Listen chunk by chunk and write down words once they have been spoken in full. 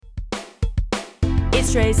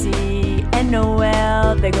It's Tracy and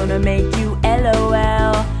Noel. They're gonna make you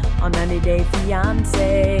LOL on 90 Day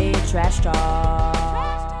Fiance Trash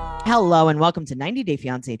Talk. Hello and welcome to 90 Day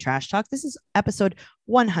Fiance Trash Talk. This is episode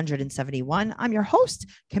 171. I'm your host,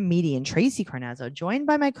 comedian Tracy Carnazzo, joined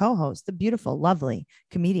by my co-host, the beautiful, lovely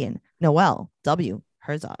comedian Noel W.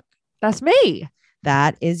 Herzog. That's me.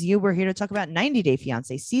 That is you. We're here to talk about 90 Day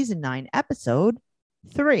Fiance season 9, episode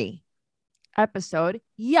 3. Episode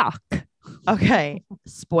yuck. Okay.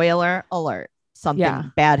 Spoiler alert.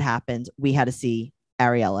 Something bad happened. We had to see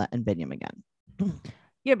Ariella and Binyam again.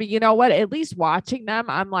 Yeah, but you know what? At least watching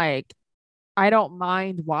them, I'm like, I don't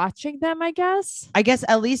mind watching them, I guess.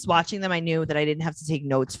 At least watching them, I knew that I didn't have to take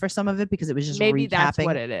notes for some of it because it was just maybe recapping. That's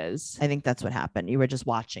what it is. I think that's what happened. You were just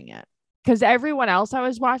watching it. Because everyone else I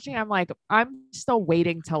was watching, I'm like, I'm still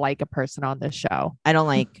waiting to like a person on this show. I don't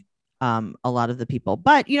like a lot of the people,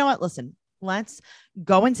 but you know what? Listen, let's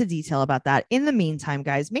go into detail about that. In the meantime,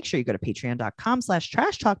 guys, make sure you go to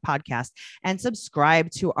patreon.com/trash talk podcast and subscribe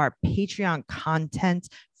to our Patreon content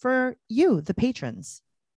for you, the patrons.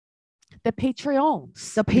 The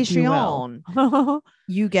Patreons. The Patreon.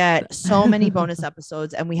 You get so many bonus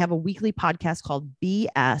episodes, and we have a weekly podcast called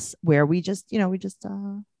BS where we just we're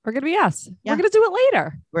gonna be us. Yeah. We're gonna do it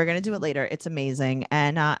later. We're gonna do it later. It's amazing.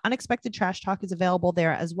 And Unexpected Trash Talk is available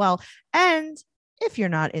there as well. And if you're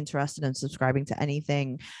not interested in subscribing to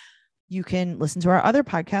anything, you can listen to our other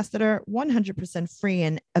podcasts that are 100% free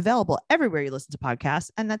and available everywhere you listen to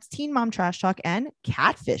podcasts. And that's Teen Mom Trash Talk and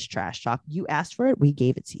Catfish Trash Talk. You asked for it. We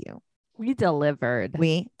gave it to you. We delivered.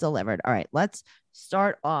 All right. Let's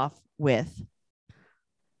start off with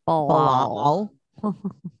Bilal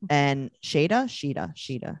and Shida.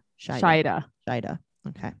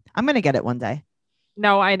 Okay. I'm going to get it one day.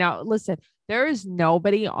 No, I know. Listen, there is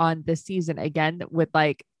nobody on this season again with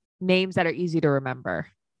like names that are easy to remember.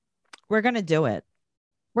 We're going to do it.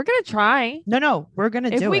 We're going to try. No, we're going to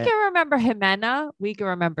do it. If we can remember Jimena, we can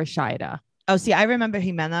remember Shida. Oh, see, I remember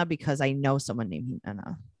Jimena because I know someone named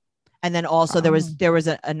Jimena. And then also there was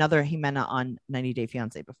another Jimena on 90 Day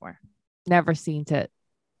Fiance before. Never seen it.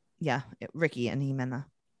 Yeah, Ricky and Jimena.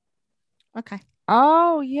 Okay.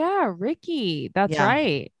 Oh, yeah, Ricky. That's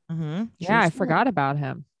right. Mm-hmm. Yeah, I forgot about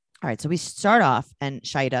him. All right, so we start off and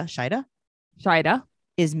Shida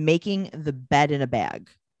is making the bed in a bag.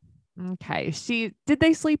 Okay. Did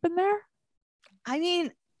they sleep in there? I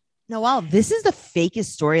mean, Noelle, this is the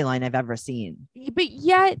fakest storyline I've ever seen. But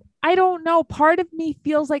yet, I don't know. Part of me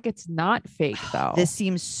feels like it's not fake, though. This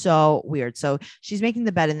seems so weird. So she's making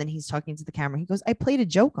the bed and then he's talking to the camera. He goes, I played a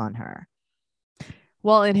joke on her.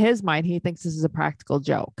 Well, in his mind, he thinks this is a practical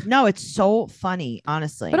joke. No, it's so funny,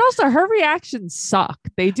 honestly. But also her reactions suck.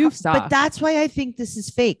 They do suck. But that's why I think this is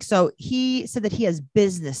fake. So he said that he has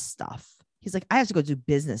business stuff. He's like, I have to go do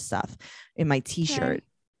business stuff in my t-shirt.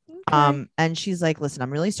 Okay. And she's like, listen, I'm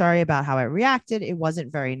really sorry about how I reacted. It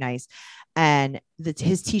wasn't very nice. And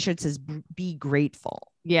his t-shirt says, be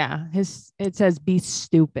grateful. Yeah. It says, be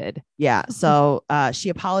stupid. Yeah. So she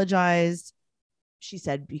apologized. She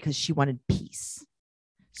said, because she wanted peace.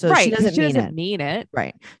 So right, she doesn't mean it.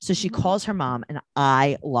 Right. So she calls her mom, and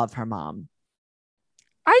I love her mom.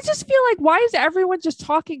 I just feel like, why is everyone just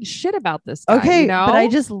talking shit about this guy? Okay. You know? But I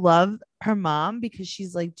just love her mom because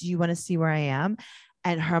she's like, do you want to see where I am?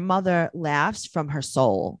 And her mother laughs from her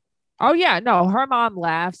soul. Oh, yeah. No, her mom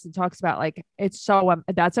laughs and talks about like, it's so,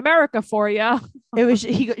 that's America for you.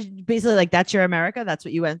 He basically like, that's your America. That's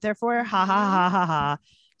what you went there for. Ha ha ha ha ha.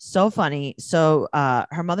 So funny. So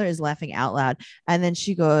her mother is laughing out loud. And then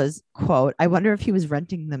she goes, quote, I wonder if he was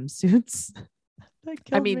renting them suits.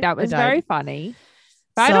 That was very funny.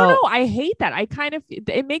 But I don't know. I hate that.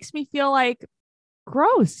 It makes me feel like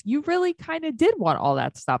gross. You really kind of did want all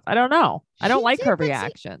that stuff. I don't know. I don't like her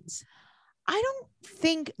reactions. I don't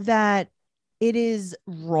think that it is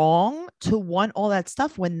wrong to want all that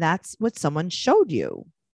stuff when that's what someone showed you.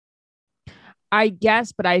 I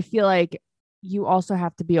guess, but I feel like you also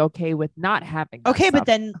have to be okay with not having that stuff. But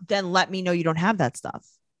then let me know you don't have that stuff.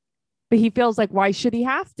 But he feels like, why should he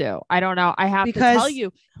have to? I don't know. I have to tell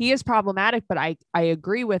you, he is problematic, but I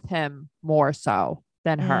agree with him more so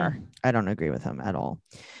than her. I don't agree with him at all.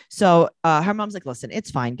 So her mom's like, listen,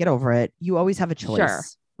 it's fine. Get over it. You always have a choice. Sure.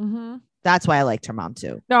 Mm-hmm. That's why I liked her mom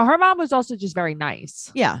too. No, her mom was also just very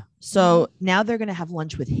nice. Yeah. So now they're going to have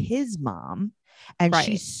lunch with his mom. And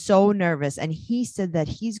she's so nervous. And he said that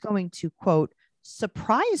he's going to, quote,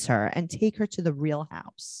 surprise her and take her to the real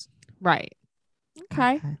house. Right.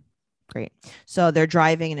 Okay. Great. So they're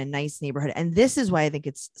driving in a nice neighborhood. And this is why I think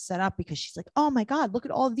it's set up, because she's like, oh my God, look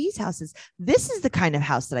at all these houses. This is the kind of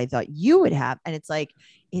house that I thought you would have. And it's like,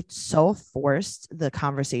 it's so forced. The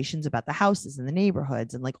conversations about the houses and the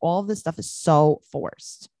neighborhoods and like all of this stuff is so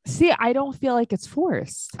forced. See, I don't feel like it's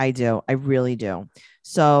forced. I do. I really do.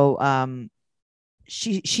 So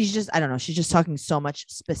she's just, I don't know, she's just talking so much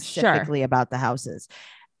specifically about the houses.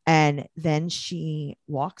 And then she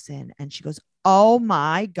walks in and she goes, oh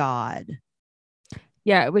my God.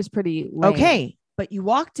 Yeah, it was pretty lame. Okay. But you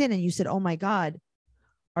walked in and you said, oh my God.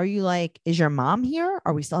 Are you like, is your mom here?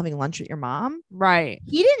 Are we still having lunch with your mom? Right.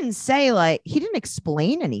 He didn't say like, he didn't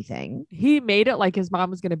explain anything. He made it like his mom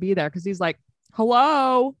was going to be there because he's like,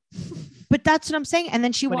 hello. But that's what I'm saying. And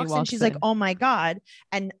then she walks in, she's like, oh my God.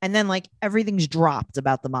 And then like everything's dropped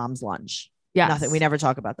about the mom's lunch. Yeah. Nothing. We never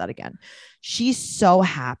talk about that again. She's so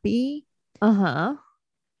happy. Uh-huh.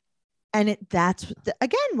 And that's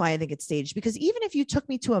again why I think it's staged, because even if you took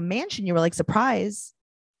me to a mansion, you were like, surprise,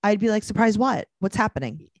 I'd be like, surprise what? What's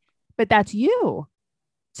happening? But that's you.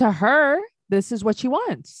 To her, this is what she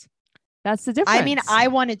wants. That's the difference. I mean, I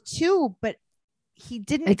wanted to, but he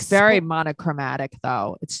didn't. It's very monochromatic,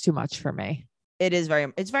 though. It's too much for me. It's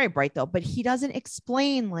very bright, though. But he doesn't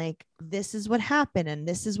explain, like, this is what happened. And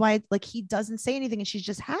this is why, like, he doesn't say anything. And she's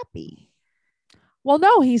just happy. Well,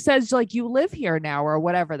 no, he says, like, you live here now or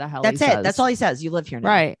whatever the hell That's he it. says. That's all he says. You live here now.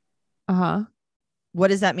 Right. Uh-huh. What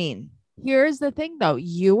does that mean? Here's the thing, though.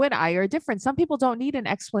 You and I are different. Some people don't need an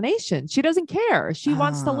explanation. She doesn't care. She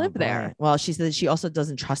wants to live there. Well, she said she also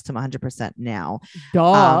doesn't trust him 100% now.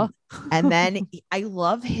 Duh. And then I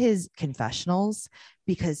love his confessionals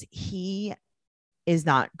because he is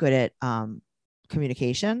not good at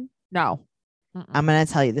communication. No. I'm going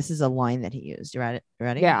to tell you, this is a line that he used. You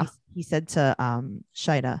ready? Yeah. He said to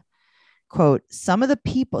Shaida, quote, some of the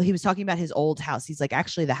people, he was talking about his old house. He's like,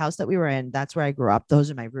 actually, the house that we were in, that's where I grew up. Those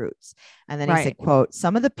are my roots. And then he said, quote,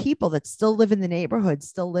 some of the people that still live in the neighborhood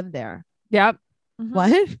still live there. Yep. Mm-hmm.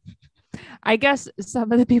 What? I guess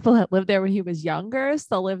some of the people that lived there when he was younger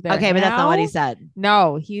still live there. Okay, but that's not what he said.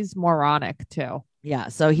 No, he's moronic too. Yeah.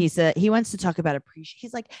 So he said he wants to talk about appreciation.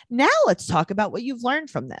 He's like, now let's talk about what you've learned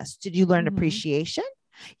from this. Did you learn appreciation?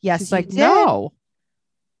 Yes. He's like, no.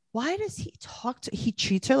 Why does he he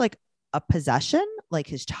treats her like a possession, like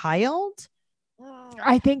his child?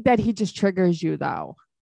 I think that he just triggers you, though.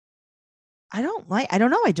 I don't know.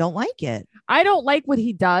 I don't like it. I don't like what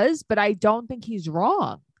he does, but I don't think he's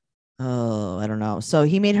wrong. Oh, I don't know. So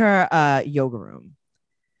he made her a yoga room.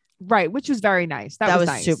 Right. Which was very nice. That was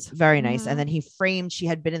nice. Very nice. And then he framed, she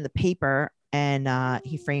had been in the paper and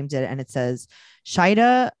he framed it. And it says,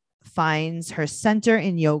 Shaida finds her center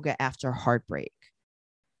in yoga after heartbreak.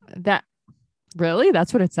 That really?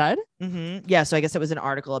 That's what it said? Mm-hmm. Yeah. So I guess it was an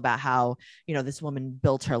article about how, this woman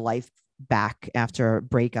built her life back after a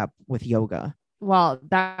breakup with yoga. Well,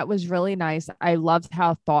 that was really nice. I loved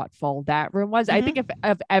how thoughtful that room was. Mm-hmm. I think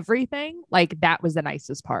of everything, like that was the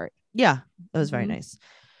nicest part. Yeah, that was very nice.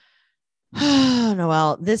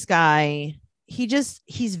 Noelle, this guy,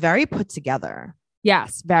 he's very put together.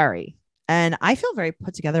 Yes, very. And I feel very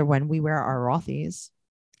put together when we wear our Rothy's.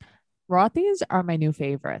 Rothy's are my new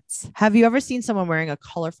favorites. Have you ever seen someone wearing a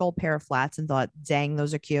colorful pair of flats and thought, dang,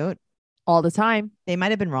 those are cute? All the time. They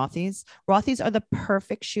might have been Rothy's. Rothy's are the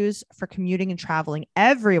perfect shoes for commuting and traveling.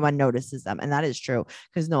 Everyone notices them. And that is true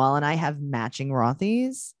because Noelle and I have matching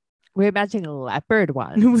Rothy's. We have matching leopard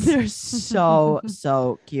ones. They're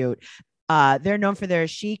so cute. They're known for their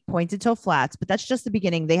chic pointed toe flats, but that's just the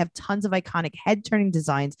beginning. They have tons of iconic head turning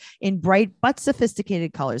designs in bright but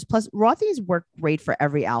sophisticated colors. Plus, Rothy's work great for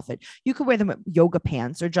every outfit. You could wear them with yoga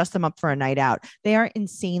pants or dress them up for a night out. They are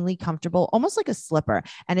insanely comfortable, almost like a slipper.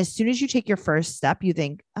 And as soon as you take your first step, you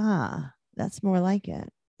think, that's more like it.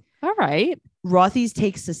 All right. Rothy's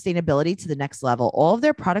takes sustainability to the next level. All of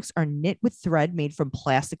their products are knit with thread made from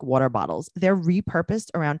plastic water bottles. They're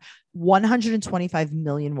repurposed around 125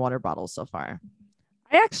 million water bottles so far.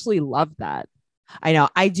 I actually love that. I know.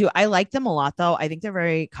 I do. I like them a lot, though. I think they're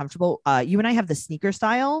very comfortable. You and I have the sneaker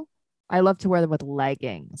style. I love to wear them with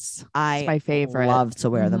leggings. It's my favorite. I love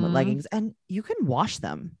to wear them with leggings, and you can wash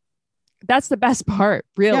them. That's the best part,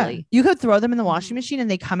 really. Yeah. You could throw them in the washing machine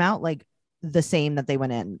and they come out like the same that they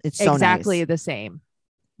went in. It's so exactly nice. The same.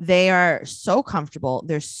 They are so comfortable.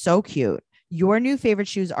 They're so cute. Your new favorite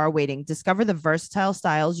shoes are waiting. Discover the versatile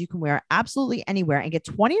styles you can wear absolutely anywhere and get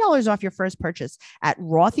 $20 off your first purchase at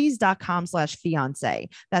rothys.com/fiance.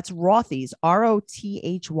 That's Rothys,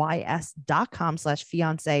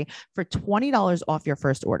 ROTHYS.com/fiance for $20 off your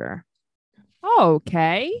first order.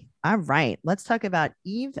 Okay. All right. Let's talk about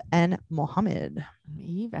Eve and Mohammed.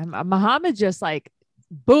 Eve and Mohammed just like,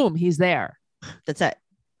 boom, he's there. That's it.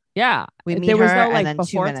 Yeah. We meet there was her no like and then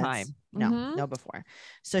before 2 minutes. time. No before.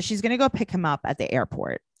 So she's going to go pick him up at the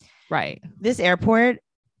airport. Right. This airport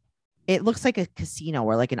It looks like a casino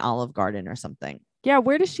or like an Olive Garden or something. Yeah.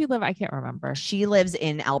 Where does she live? I can't remember. She lives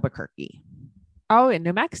in Albuquerque. Oh, in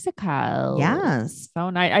New Mexico. Yes. So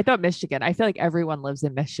nice. I thought Michigan. I feel like everyone lives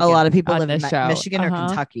in Michigan. A lot of people live in show. Michigan or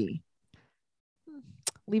Kentucky.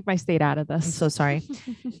 Leave my state out of this. I'm so sorry.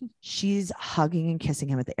 She's hugging and kissing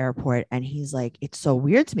him at the airport. And he's like, it's so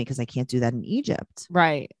weird to me because I can't do that in Egypt.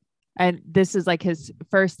 Right. And this is like his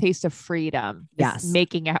first taste of freedom. Yes.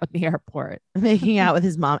 Making out in the airport. Making out with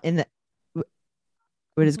his mom with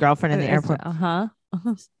his girlfriend in the airport. Uh-huh.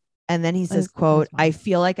 And then he says, quote, I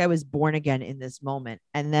feel like I was born again in this moment.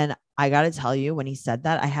 And then I got to tell you, when he said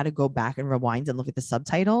that, I had to go back and rewind and look at the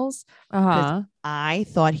subtitles. I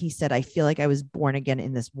thought he said, I feel like I was born again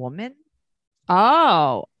in this woman.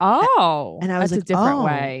 Oh. And I was like, a different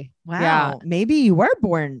way. Wow. Yeah. Maybe you were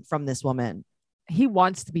born from this woman. He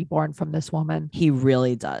wants to be born from this woman. He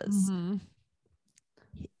really does. Mm-hmm.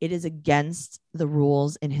 It is against the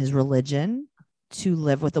rules in his religion to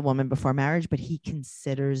live with a woman before marriage, but he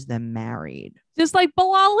considers them married. Just like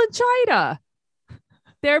Bilal and China.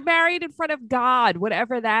 They're married in front of God,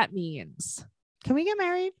 whatever that means. Can we get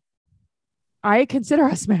married? I consider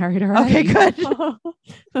us married already. Okay, good. All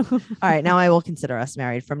right, now I will consider us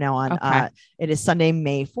married from now on. Okay. It is Sunday,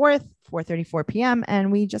 May 4th, 4:34 p.m.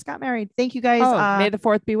 and we just got married. Thank you guys. May the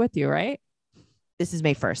 4th be with you, right? This is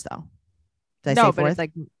May 1st though. Did I say 4th? But it's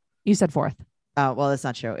like you said 4th. Oh, well, that's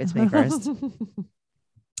not true. It's May 1st.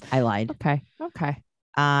 I lied. Okay.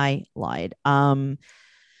 I lied. So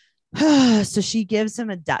she gives him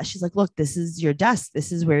a desk. She's like, look, this is your desk.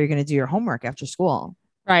 This is where you're going to do your homework after school.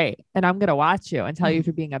 Right. And I'm going to watch you and tell you if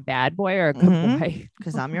you're being a bad boy or a good boy.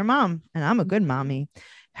 Because I'm your mom and I'm a good mommy.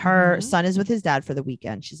 Her son is with his dad for the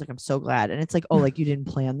weekend. She's like, I'm so glad. And it's like, oh, like you didn't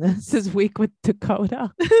plan this. This is week with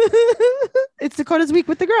Dakota. It's Dakota's week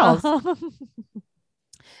with the girls.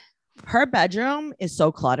 Her bedroom is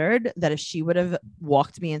so cluttered that if she would have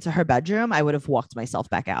walked me into her bedroom, I would have walked myself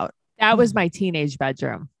back out. That was my teenage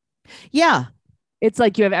bedroom. Yeah. It's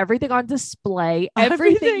like you have everything on display.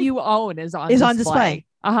 Everything you own is on display.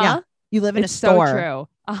 Yeah. You live in a store. So true.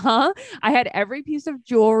 I had every piece of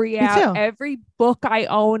jewelry out, every book I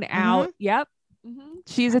own out. Yep.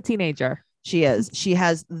 She's a teenager. She is. She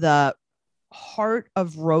has the heart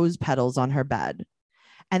of rose petals on her bed.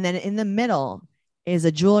 And then in the middle is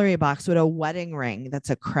a jewelry box with a wedding ring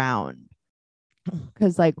that's a crown.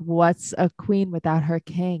 Because like, what's a queen without her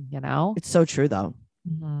king, you know? It's so true though.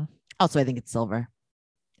 Also, I think it's silver.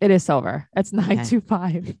 It is silver. That's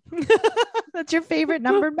 925. That's your favorite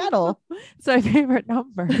number medal. It's my favorite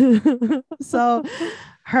number. So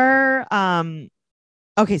her,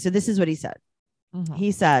 okay, so this is what he said.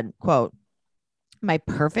 He said, quote, my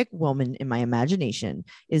perfect woman in my imagination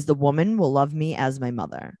is the woman will love me as my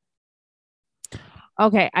mother.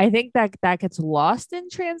 Okay, I think that gets lost in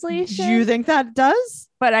translation. Do you think that does?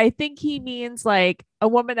 But I think he means like a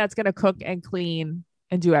woman that's going to cook and clean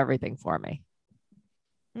and do everything for me.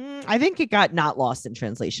 I think it got not lost in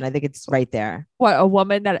translation. I think it's right there. What, a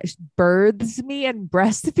woman that births me and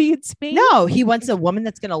breastfeeds me? No, he wants a woman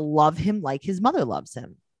that's going to love him like his mother loves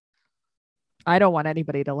him. I don't want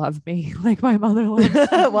anybody to love me like my mother loves me.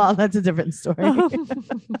 Well, that's a different story.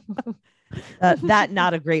 That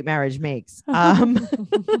not a great marriage makes.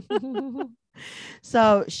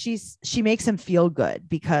 So she makes him feel good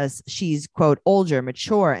because she's, quote, older,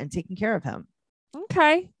 mature, and taking care of him.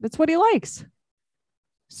 Okay. That's what he likes.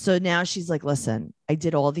 So now she's like, listen, I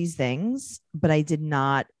did all these things, but I did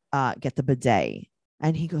not get the bidet.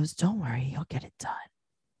 And he goes, don't worry, you'll get it done.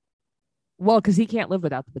 Well, because he can't live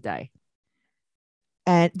without the bidet.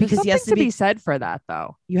 And because he has to be said for that,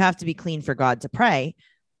 though. You have to be clean for God to pray.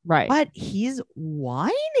 Right. But he's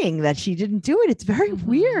whining that she didn't do it. It's very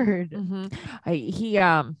weird. He's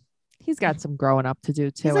got some growing up to do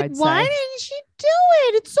too. He's like, I'd why say. didn't she do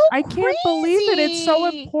it? It's so I crazy. can't believe it. It's so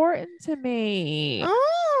important to me.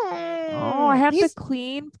 Oh, I have to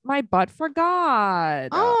clean my butt for God.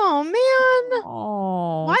 Oh man.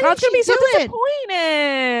 Oh, why God's gonna be so it?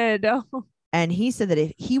 disappointed. And he said that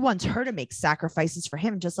if he wants her to make sacrifices for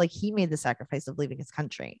him, just like he made the sacrifice of leaving his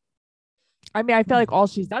country. I mean, I feel like all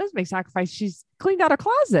she's done is make sacrifice. She's cleaned out her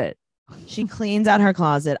closet. She cleans out her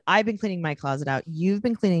closet. I've been cleaning my closet out. You've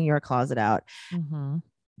been cleaning your closet out.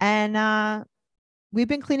 And we've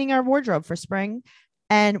been cleaning our wardrobe for spring.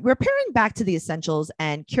 And we're paring back to the essentials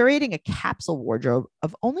and curating a capsule wardrobe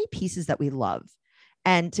of only pieces that we love.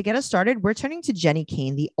 And to get us started, we're turning to Jenni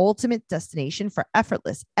Kayne, the ultimate destination for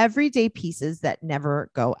effortless, everyday pieces that never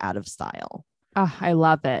go out of style. Oh, I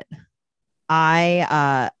love it.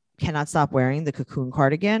 I cannot stop wearing the cocoon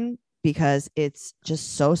cardigan because it's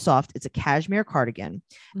just so soft. It's a cashmere cardigan,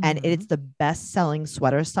 and it's the best selling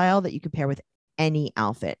sweater style that you could pair with any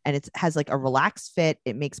outfit. And it has like a relaxed fit.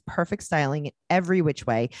 It makes perfect styling in every which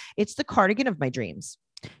way. It's the cardigan of my dreams.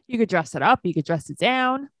 You could dress it up. You could dress it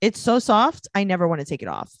down. It's so soft. I never want to take it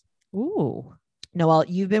off. Ooh. Noelle,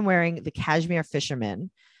 you've been wearing the cashmere fisherman,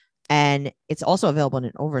 and it's also available in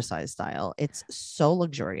an oversized style. It's so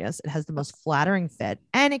luxurious. It has the most flattering fit,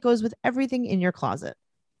 and it goes with everything in your closet.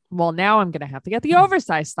 Well, now I'm going to have to get the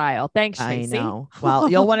oversized style. Thanks, Tracy. I know. Well,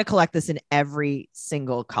 you'll want to collect this in every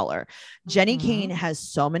single color. Jenni Kayne has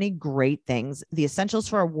so many great things. The essentials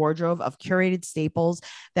for a wardrobe of curated staples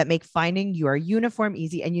that make finding your uniform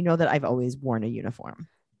easy. And you know that I've always worn a uniform.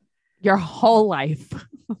 Your whole life.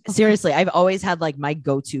 Seriously, I've always had like my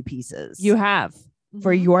go-to pieces. You have.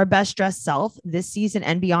 For your best dressed self this season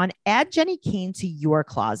and beyond, add Jenni Kayne to your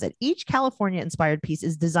closet. Each California inspired piece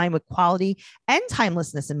is designed with quality and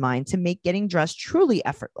timelessness in mind to make getting dressed truly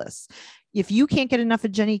effortless. If you can't get enough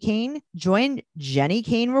of Jenni Kayne, join Jenni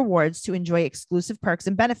Kayne Rewards to enjoy exclusive perks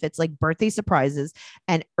and benefits like birthday surprises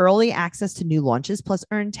and early access to new launches, plus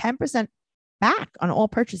earn 10% back on all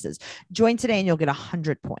purchases. Join today and you'll get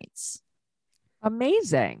 100 points.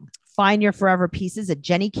 Amazing. Find your forever pieces at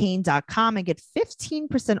jennikayne.com and get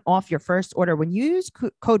 15% off your first order when you use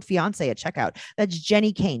code fiance at checkout. That's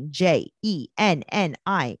Jenni Kayne,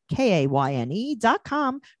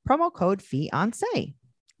 JENNIKAYNE.com, promo code fiance.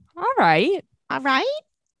 All right. All right.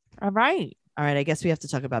 All right. All right. I guess we have to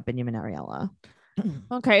talk about Benjamin Ariella.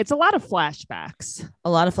 Okay. It's a lot of flashbacks. A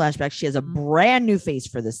lot of flashbacks. She has a brand new face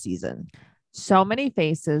for this season. So many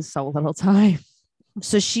faces, so little time.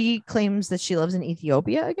 So she claims that she lives in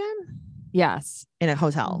Ethiopia again? Yes. In a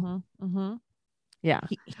hotel. Yeah.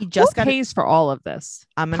 He just Who pays for all of this?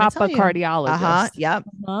 I'm Papa tell you. cardiologist. Yep.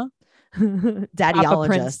 Daddyologist. Papa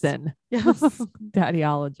Princeton. Yes.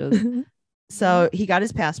 Daddyologist. So he got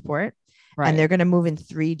his passport, and they're going to move in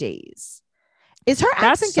 3 days. Is her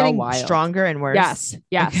accent getting stronger and worse? Yes.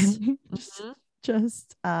 Yes. Okay.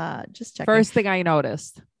 Just checking. First thing I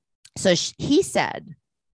noticed. So he said,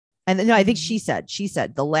 and no, I think she said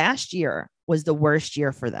the last year was the worst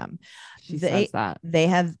year for them. She says that they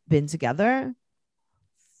have been together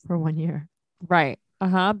for 1 year. Right.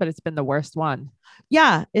 But it's been the worst one.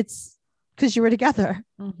 Yeah. It's because you were together.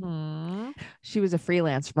 She was a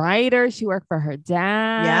freelance writer. She worked for her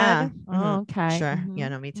dad. Yeah. Oh, okay. Sure. Yeah.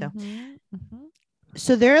 No, me too.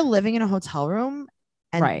 So they're living in a hotel room,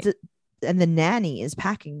 and and the nanny is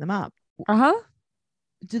packing them up.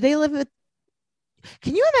 Do they live with?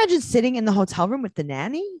 Can you imagine sitting in the hotel room with the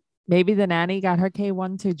nanny? Maybe the nanny got her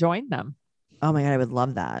K1 to join them. Oh my God, I would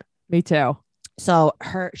love that. Me too. So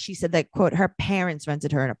she said that, quote, her parents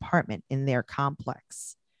rented her an apartment in their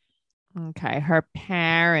complex. Okay. Her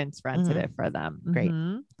parents rented it for them. Great.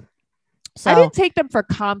 So I didn't take them for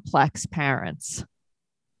complex parents.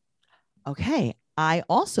 Okay. I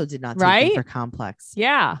also did not take them for complex.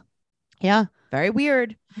 Yeah. Yeah. Very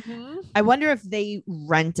weird. I wonder if they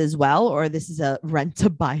rent as well, or this is a rent to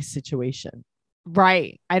buy situation.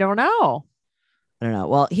 Right. I don't know.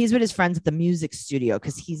 Well, he's with his friends at the music studio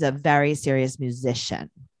because he's a very serious musician.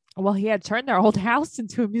 Well, he had turned their old house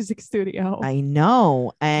into a music studio. I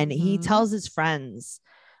know. And he tells his friends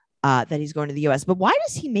that he's going to the US. But why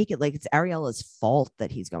does he make it like it's Ariella's fault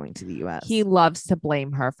that he's going to the US? He loves to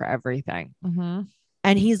blame her for everything.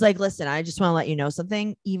 And he's like, listen, I just want to let you know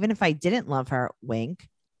something. Even if I didn't love her, wink,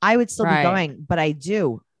 I would still be going. But I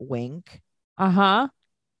do, wink. I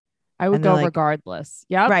would go regardless.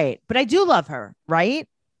 Yeah. Right. But I do love her. Right.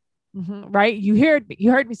 Right. You heard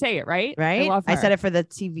me say it. Right. Right. I said it for the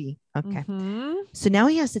TV. Okay. So now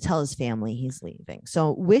he has to tell his family he's leaving.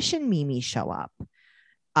 So Wish and Mimi show up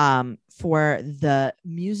for the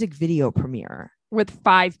music video premiere with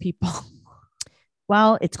 5 people.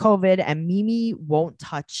 Well, it's COVID and Mimi won't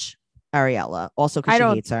touch Ariella. Also, because she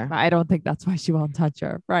hates her. I don't think that's why she won't touch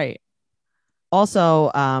her. Right. Also,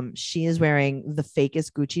 she is wearing the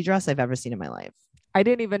fakest Gucci dress I've ever seen in my life. I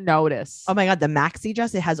didn't even notice. Oh my God, the maxi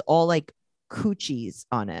dress. It has all like coochies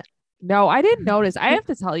on it. No, I didn't notice. I have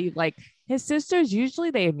to tell you, like his sisters, usually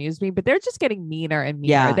they amuse me, but they're just getting meaner and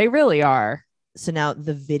meaner. Yeah. They really are. So now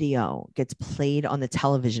the video gets played on the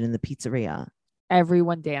television in the pizzeria.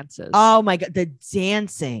 Everyone dances. Oh my God, the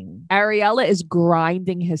dancing. Ariella is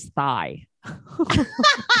grinding his thigh.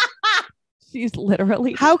 She's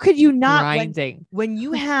literally how could you not grinding when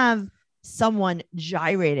you have someone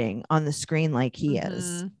gyrating on the screen like he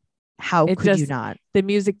is? How could you not? The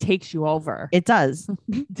music takes you over. It does.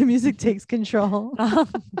 The music takes control.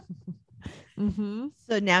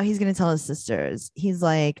 So now he's gonna tell his sisters. He's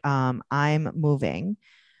like, I'm moving,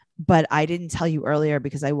 but I didn't tell you earlier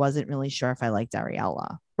because I wasn't really sure if I liked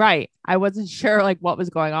Ariella. Right. I wasn't sure like what was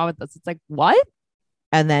going on with this. It's like, what?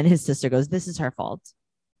 And then his sister goes, this is her fault.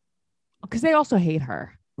 Because they also hate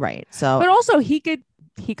her. Right. So, but also he could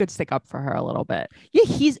stick up for her a little bit. Yeah,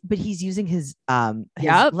 he's using his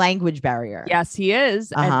language barrier. Yes, he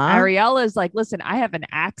is. And Ariella is like, listen, I have an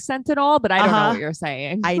accent and all, but I don't know what you're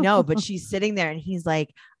saying. I know, but she's sitting there and he's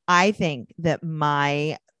like, I think that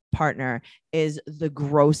my partner is the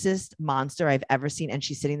grossest monster I've ever seen. And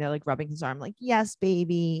she's sitting there like rubbing his arm, like, yes,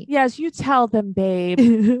 baby. Yes, you tell them, babe.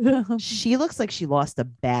 She looks like she lost a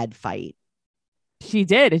bad fight. She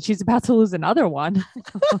did. And she's about to lose another one.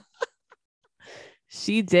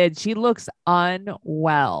 She did. She looks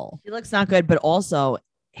unwell. She looks not good, but also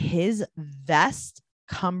his vest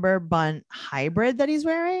cummerbund hybrid that he's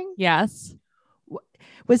wearing. Yes.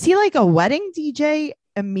 Was he like a wedding DJ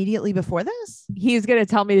immediately before this? He's going to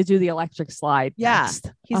tell me to do the electric slide. Yeah. Next.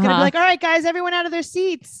 He's going to be like, all right, guys, everyone out of their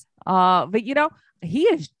seats. But you know, he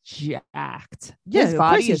is jacked. Yeah, his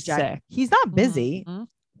body is jacked. sick. He's not busy. Mm-hmm.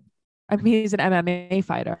 I mean, he's an MMA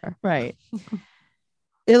fighter. Right.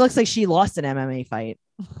 It looks like she lost an MMA fight.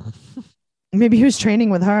 Maybe he was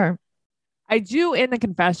training with her. I do in the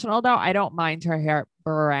confessional though. I don't mind her hair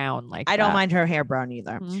brown. I don't mind her hair brown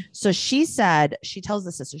either. Mm-hmm. So she tells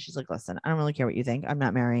the sister, she's like, listen, I don't really care what you think. I'm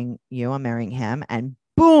not marrying you. I'm marrying him. And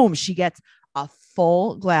boom, she gets a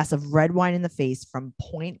full glass of red wine in the face from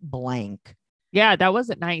point blank. Yeah, that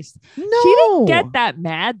wasn't nice. No. She didn't get that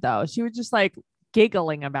mad though. She was just like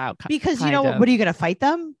giggling about because you know what are you gonna fight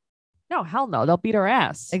them? No, hell no. They'll beat her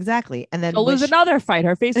ass. Exactly. And then she'll lose another fight.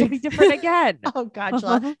 Her face will be different again. Oh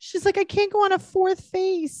God. She's like, I can't go on a fourth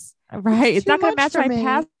face. Right. It's not gonna match my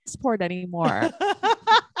passport anymore.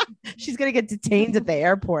 She's gonna get detained at the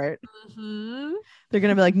airport. Mm-hmm. They're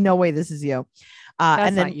gonna be like, no way, this is you. That's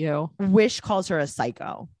and then not you. Wish calls her a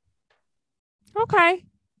psycho. Okay.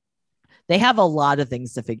 They have a lot of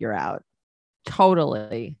things to figure out.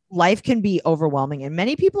 Totally. Life can be overwhelming and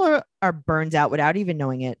many people are burned out without even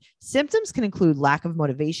knowing it. Symptoms can include lack of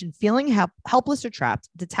motivation, feeling helpless or trapped,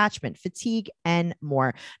 detachment, fatigue, and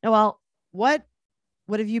more. Noelle, what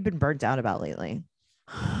have you been burnt out about lately?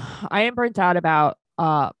 I am burnt out about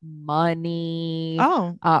money,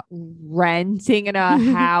 renting in a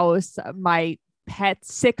house, my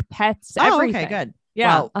pets, sick pets, everything. Okay, good.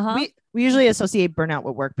 Yeah. Well, we usually associate burnout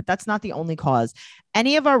with work, but that's not the only cause.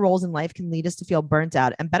 Any of our roles in life can lead us to feel burnt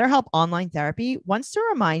out, and BetterHelp Online Therapy wants to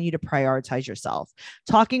remind you to prioritize yourself.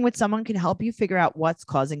 Talking with someone can help you figure out what's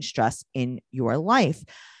causing stress in your life.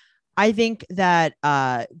 I think that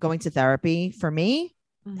going to therapy for me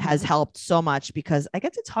has helped so much because I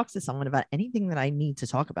get to talk to someone about anything that I need to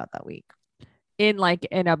talk about that week. In like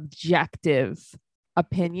an objective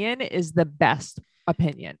opinion is the best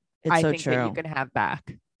opinion. I think that you can have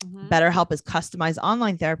back. BetterHelp is customized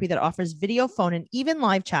online therapy that offers video, phone, and even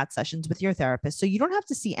live chat sessions with your therapist, so you don't have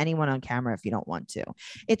to see anyone on camera if you don't want to.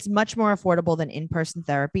 It's much more affordable than in-person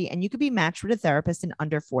therapy, and you could be matched with a therapist in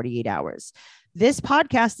under 48 hours. This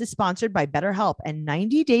podcast is sponsored by BetterHelp, and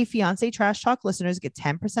 90 Day Fiance Trash Talk listeners get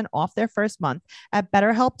 10% off their first month at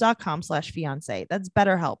betterhelp.com/fiance. That's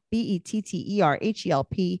BetterHelp,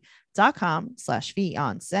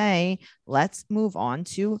 BetterHelp.com/fiance. Let's move on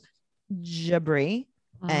to Jabri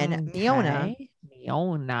and Miona.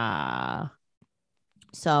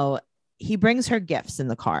 So he brings her gifts in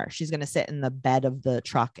the car. She's going to sit in the bed of the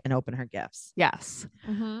truck and open her gifts. Yes.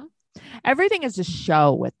 Everything is a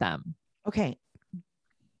show with them. Okay.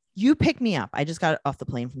 You pick me up. I just got off the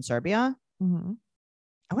plane from Serbia. I want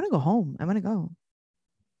to go home. I want to go.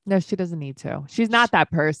 No, she doesn't need to. She's not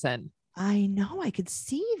that person. I know. I could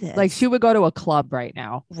see this. Like she would go to a club right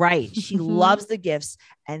now. Right. She loves the gifts.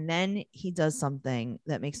 And then he does something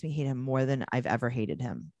that makes me hate him more than I've ever hated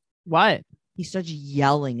him. What? He starts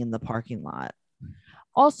yelling in the parking lot.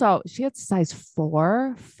 Also, she has size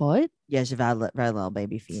 4 foot. Yeah, she has very little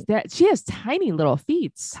baby feet. She has tiny little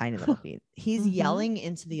feet. Tiny little feet. He's yelling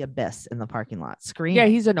into the abyss in the parking lot, screaming. Yeah,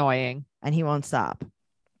 he's annoying. And he won't stop.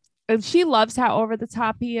 And she loves how over the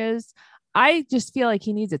top he is. I just feel like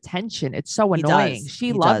he needs attention. It's so annoying.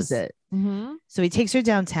 She loves it. So he takes her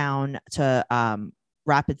downtown to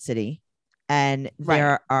Rapid City, and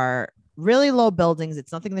there are really low buildings.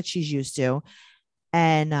 It's nothing that she's used to.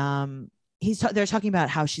 And they're talking about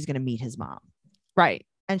how she's going to meet his mom. Right.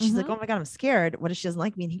 And she's like, oh my God, I'm scared. What if she doesn't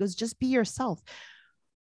like me? And he goes, just be yourself.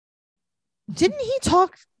 Didn't he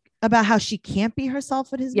talk about how she can't be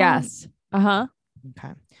herself with his mom? Yes.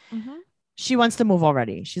 Okay. She wants to move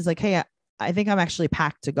already. She's like, hey, I think I'm actually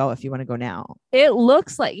packed to go if you want to go now. It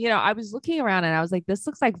looks like, I was looking around and I was like, this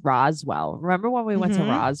looks like Roswell. Remember when we went to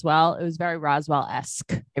Roswell? It was very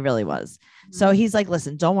Roswell-esque. It really was. So he's like,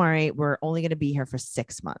 listen, don't worry. We're only going to be here for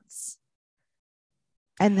 6 months.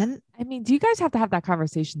 And then, I mean, do you guys have to have that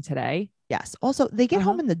conversation today? Yes. Also, they get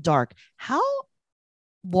home in the dark. How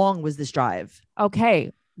long was this drive?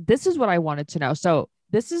 Okay. This is what I wanted to know. So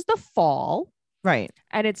this is the fall. Right.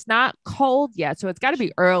 And it's not cold yet. So it's got to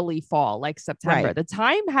be early fall, like September. Right. The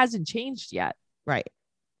time hasn't changed yet. Right.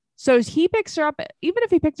 So he picks her up, even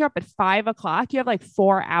if he picked her up at 5 o'clock, you have like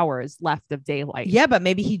 4 hours left of daylight. Yeah, but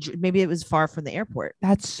maybe it was far from the airport.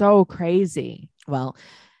 That's so crazy. Well,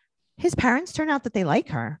 his parents turn out that they like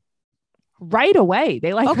her. Right away.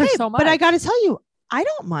 They like her so much. But I got to tell you, I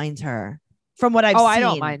don't mind her from what I've seen. I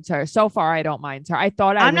don't mind her. So far, I don't mind her. I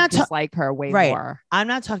thought I would just like her way more. I'm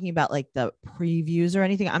not talking about like the previews or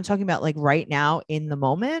anything. I'm talking about like right now in the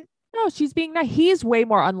moment. No, she's being nice. He's way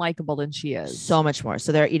more unlikable than she is. So much more.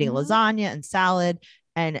 So they're eating lasagna and salad.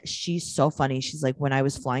 And she's so funny. She's like, when I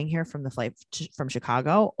was flying here from the flight from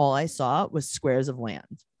Chicago, all I saw was squares of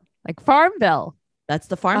land. Like Farmville. That's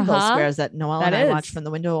the Farmville squares that Noelle and I watch from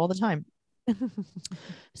the window all the time.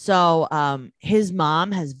 So his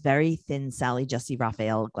mom has very thin Sally Jesse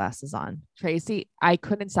Raphael glasses on. Tracy, I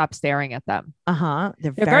couldn't stop staring at them.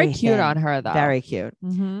 They're very cute thin. on her though. Very cute.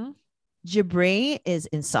 Jibri is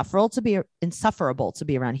insufferable to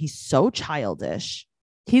be around. He's so childish.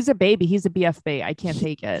 He's a baby. He's a BFB. I can't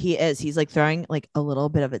take it. He is. He's like throwing like a little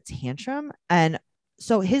bit of a tantrum. And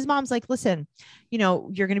so his mom's like, listen, you're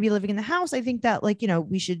going to be living in the house. I think that like,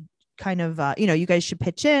 we should kind of, you guys should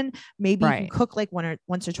pitch in. Maybe you can cook like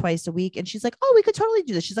once or twice a week. And she's like, oh, we could totally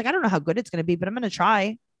do this. She's like, I don't know how good it's going to be, but I'm going to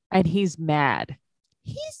try. And he's mad.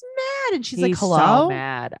 And she's like, hello? So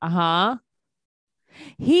mad.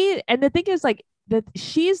 And the thing is like that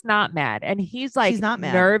she's not mad and he's like not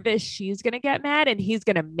mad. Nervous she's gonna get mad and he's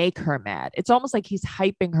gonna make her mad. It's almost like he's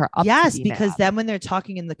hyping her up. Yes, because then when they're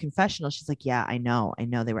talking in the confessional, she's like, yeah, I know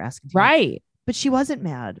they were asking right, but she wasn't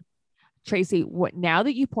mad. Tracy, now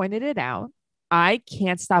that you pointed it out, I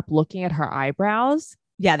can't stop looking at her eyebrows.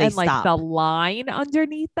 Yeah, they and like stop. The line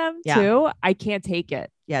underneath them too. I can't take it.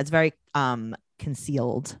 Yeah, it's very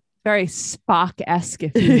concealed. Very Spock-esque,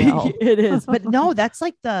 if you will. It is. But no, that's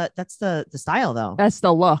the style though. That's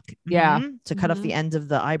the look. Yeah. To cut off the end of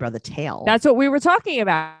the eyebrow, the tail. That's what we were talking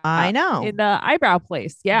about. I know. In the eyebrow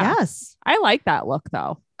place. Yeah. Yes. I like that look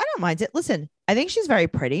though. I don't mind it. Listen, I think she's very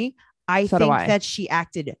pretty. I think that she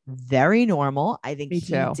acted very normal. I think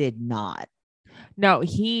he did not. No,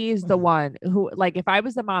 he's the one who, like, if I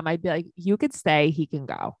was the mom, I'd be like, you could stay, he can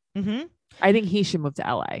go. I think he should move to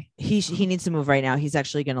LA. He needs to move right now. He's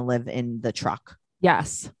actually going to live in the truck.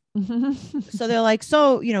 Yes. So they're like,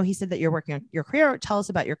 so, he said that you're working on your career. Tell us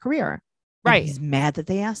about your career. Right. And he's mad that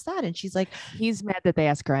they asked that. And she's like, he's mad that they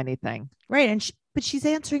ask her anything. Right. But she's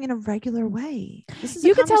answering in a regular way.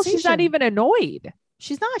 You can tell she's not even annoyed.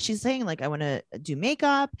 She's not. She's saying like, I want to do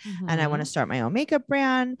makeup and I want to start my own makeup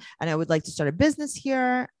brand and I would like to start a business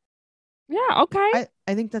here. Yeah. Okay.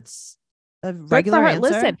 I think that's a regular answer.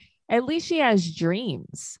 Listen, at least she has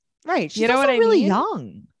dreams. Right. She's also really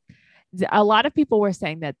young. A lot of people were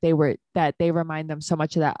saying that they remind them so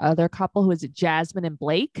much of that other couple who is it, Jasmine and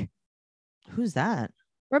Blake. Who's that?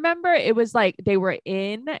 Remember, it was like they were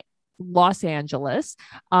in Los Angeles.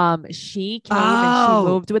 She came and she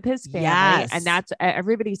moved with his family, and that's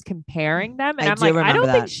everybody's comparing them. And I'm like, I don't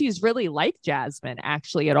think she's really like Jasmine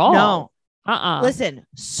actually at all. No. Listen,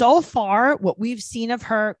 so far, what we've seen of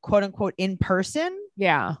her, quote unquote, in person.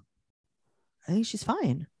 Yeah. I think she's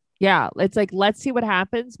fine. Yeah. It's like, let's see what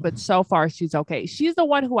happens. But so far she's okay. She's the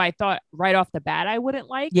one who I thought right off the bat I wouldn't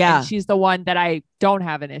like. Yeah. And she's the one that I don't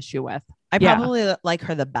have an issue with. I probably like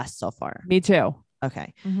her the best so far. Me too.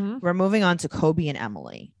 Okay. We're moving on to Kobe and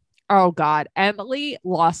Emily. Oh God. Emily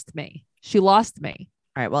lost me. She lost me.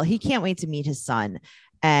 All right. Well, he can't wait to meet his son.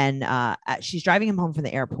 And she's driving him home from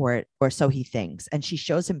the airport, or so he thinks. And she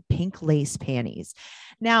shows him pink lace panties.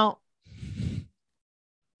 Now,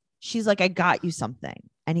 she's like, I got you something.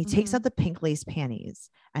 And he takes out the pink lace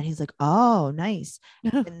panties. And he's like, oh, nice.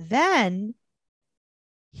 And then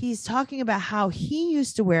he's talking about how he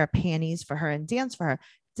used to wear panties for her and dance for her.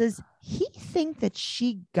 Does he think that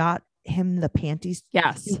she got him the panties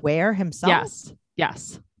to wear himself?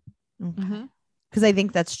 Yes. Because I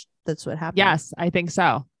think that's what happened. Yes, I think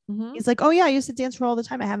so. He's like, oh yeah, I used to dance for her all the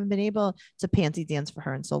time. I haven't been able to panty dance for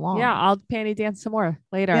her in so long. Yeah, I'll panty dance some more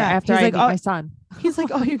later after I meet my son. He's like,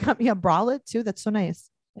 oh, you got me a bralette too? That's so nice.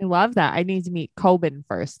 I love that. I need to meet Coben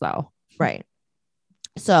first though. Right.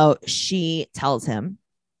 So she tells him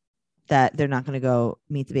that they're not going to go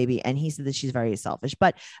meet the baby. And he said that she's very selfish,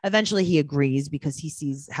 but eventually he agrees because he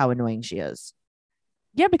sees how annoying she is.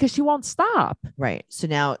 Yeah, because she won't stop. Right. So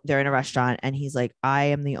now they're in a restaurant and he's like, I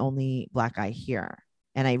am the only Black guy here.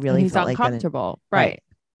 And I really felt like that. He's uncomfortable. Right.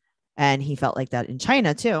 And he felt like that in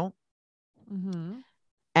China too. Mm-hmm.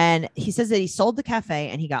 And he says that he sold the cafe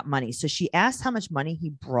and he got money. So she asked how much money he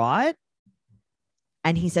brought.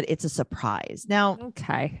 And he said, it's a surprise. Now,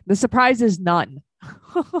 okay. The surprise is none.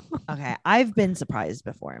 Okay. I've been surprised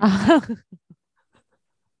before.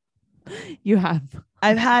 You have.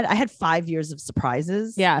 I had 5 years of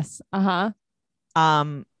surprises. Yes. The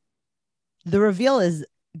reveal is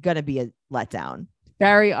going to be a letdown.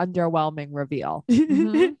 Very underwhelming reveal.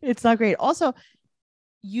 Mm-hmm. It's not great. Also,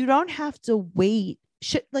 you don't have to wait.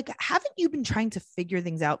 Haven't you been trying to figure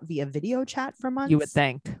things out via video chat for months? You would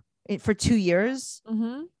think. For 2 years?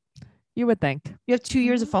 Mm-hmm. You would think. You have 2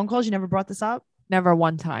 years of phone calls. You never brought this up? Never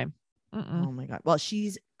one time. Oh my God. Well,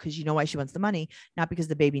 because you know why she wants the money, not because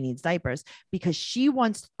the baby needs diapers, because she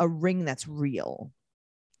wants a ring that's real.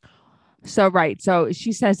 So, right. So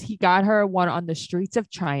she says he got her one on the streets of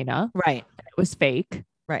China. Right. It was fake.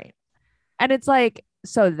 Right. And it's like,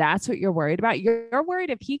 so that's what you're worried about. You're worried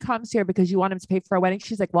if he comes here because you want him to pay for a wedding.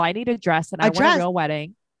 She's like, well, I need a dress and I want a real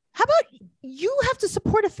wedding. How about you have to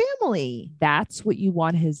support a family? That's what you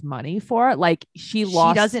want his money for. Like she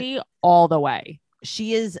lost me all the way.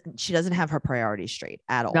 She doesn't have her priorities straight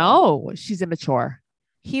at all. No, she's immature.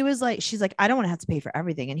 She's like, I don't want to have to pay for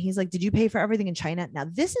everything. And he's like, did you pay for everything in China? Now,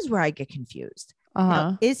 this is where I get confused.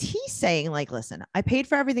 Now, is he saying like, listen, I paid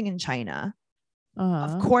for everything in China.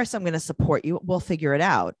 Of course, I'm going to support you. We'll figure it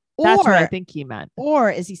out. That's what I think he meant.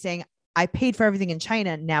 Or is he saying, I paid for everything in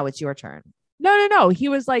China. Now it's your turn. No. He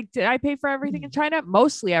was like, did I pay for everything in China?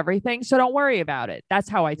 Mostly everything. So don't worry about it. That's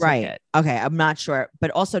how I took it. Okay. I'm not sure.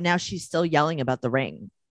 But also now she's still yelling about the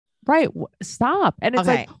ring. Right. Stop. And it's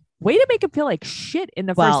like, way to make him feel like shit in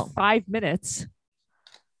the first 5 minutes.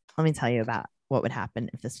 Let me tell you about what would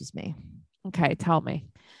happen if this was me. Okay. Tell me.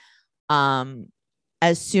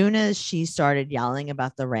 As soon as she started yelling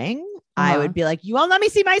about the ring, I would be like, you won't let me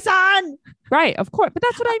see my son. Right. Of course. But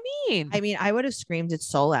that's what I mean. I would have screamed it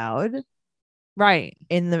so loud. Right.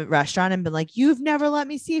 In the restaurant and been like, you've never let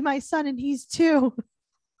me see my son and he's 2.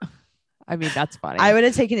 I mean, that's funny. I would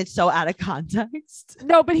have taken it so out of context.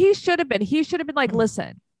 No, but he should have been like,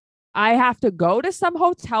 listen, I have to go to some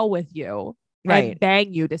hotel with you and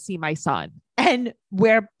bang you to see my son. And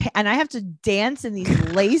I have to dance in these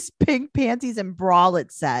lace pink panties and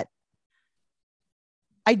bralette set.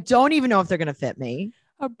 I don't even know if they're going to fit me.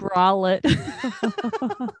 A bralette.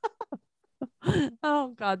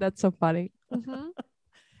 Oh God, that's so funny. Mm-hmm.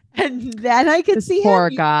 And then I could see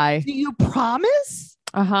poor guy. Do you promise?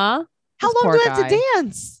 How long do I have to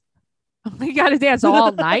dance? We got to dance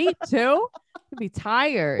all night too. I'd be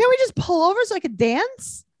tired. Can we just pull over so I could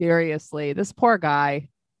dance? Seriously, this poor guy.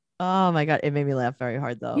 Oh my God, it made me laugh very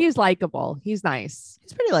hard though. He's likable. He's nice.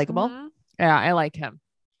 He's pretty likable. Mm-hmm. Yeah, I like him.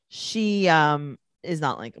 She is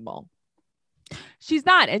not likable. She's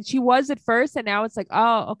not, and she was at first, and now it's like,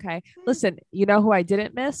 oh, okay. Listen, you know who I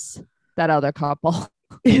didn't miss? That other couple,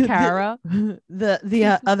 Cara.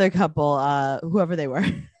 the other couple, whoever they were.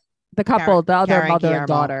 The couple, the other mother and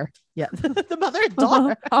daughter. Yeah, the mother and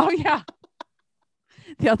daughter. Oh yeah,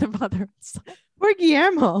 the other mother. Poor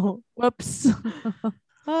Guillermo. Whoops.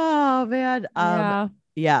 Oh man.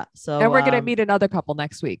 Yeah. So and we're gonna meet another couple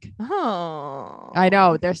next week. Oh, I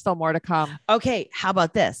know. There's still more to come. Okay. How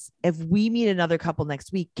about this? If we meet another couple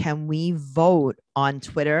next week, can we vote on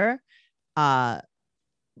Twitter to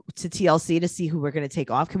TLC to see who we're gonna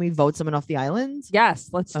take off? Can we vote someone off the island? Yes,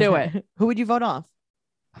 let's do it. Who would you vote off?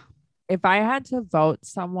 If I had to vote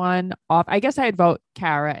someone off, I guess I'd vote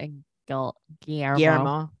Cara and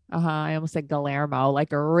Guillermo. I almost said Guillermo,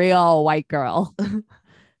 like a real white girl.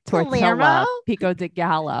 Tortilla, Pico de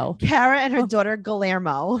Gallo. Cara and her daughter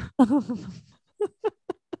Guillermo.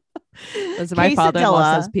 Listen, my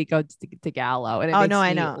father-in-law says Pico de Gallo, and it makes me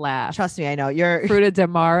I know. Laugh. Trust me, I know. Your Fruta de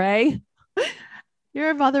Mare.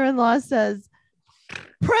 Your mother-in-law says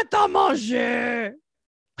Pret a manger.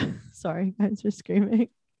 Sorry, guys, you're screaming.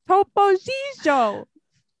 Topo Gigio.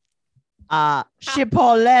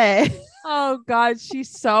 Chipotle. Oh God, she's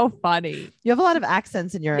so funny. You have a lot of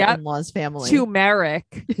accents in your in-laws family. Turmeric.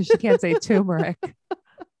 She can't say turmeric.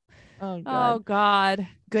 Oh God.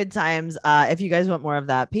 Good times. If you guys want more of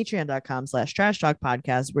that, patreon.com/trash talk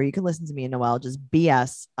podcast, where you can listen to me and Noelle just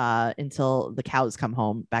BS until the cows come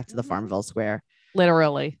home back to the Farmville Square.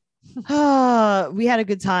 Literally. We had a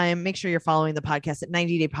good time. Make sure you're following the podcast at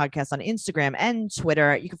 90 Day Podcast on Instagram and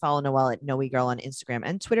Twitter. You can follow Noelle at Noe Girl on Instagram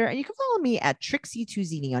and Twitter. And you can follow me at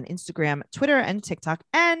Trixie2Zini on Instagram, Twitter, and TikTok.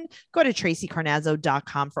 And go to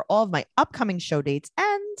TracyCarnazzo.com for all of my upcoming show dates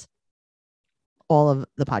and all of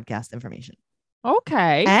the podcast information.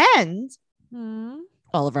 Okay. And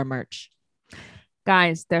all of our merch.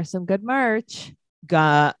 Guys, there's some good merch.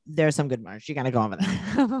 There's some good merch. You got to go over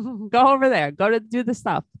there. Go over there. Go to do the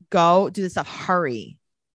stuff. Go do the stuff. Hurry.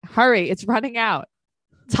 It's running out.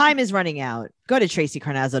 Time is running out. Go to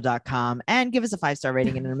TracyCarnazzo.com and give us a 5-star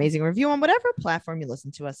rating and an amazing review on whatever platform you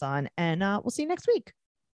listen to us on. And we'll see you next week.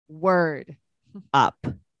 Word up.